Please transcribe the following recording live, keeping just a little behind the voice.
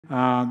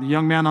The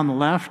young man on the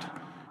left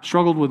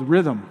struggled with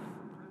rhythm,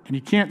 and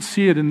you can't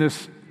see it in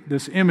this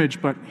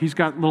image, but he's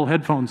got little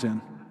headphones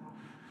in,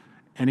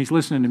 and he's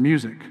listening to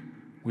music.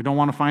 We don't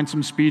want to find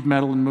some speed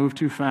metal and move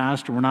too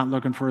fast, or we're not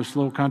looking for a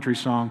slow country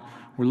song.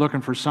 We're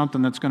looking for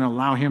something that's going to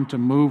allow him to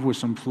move with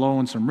some flow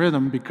and some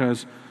rhythm,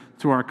 because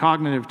through our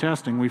cognitive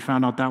testing, we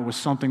found out that was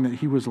something that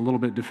he was a little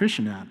bit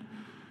deficient at.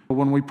 But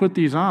when we put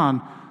these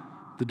on,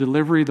 the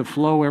delivery, the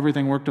flow,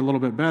 everything worked a little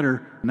bit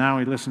better. Now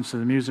he listens to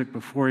the music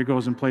before he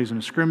goes and plays in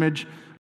a scrimmage.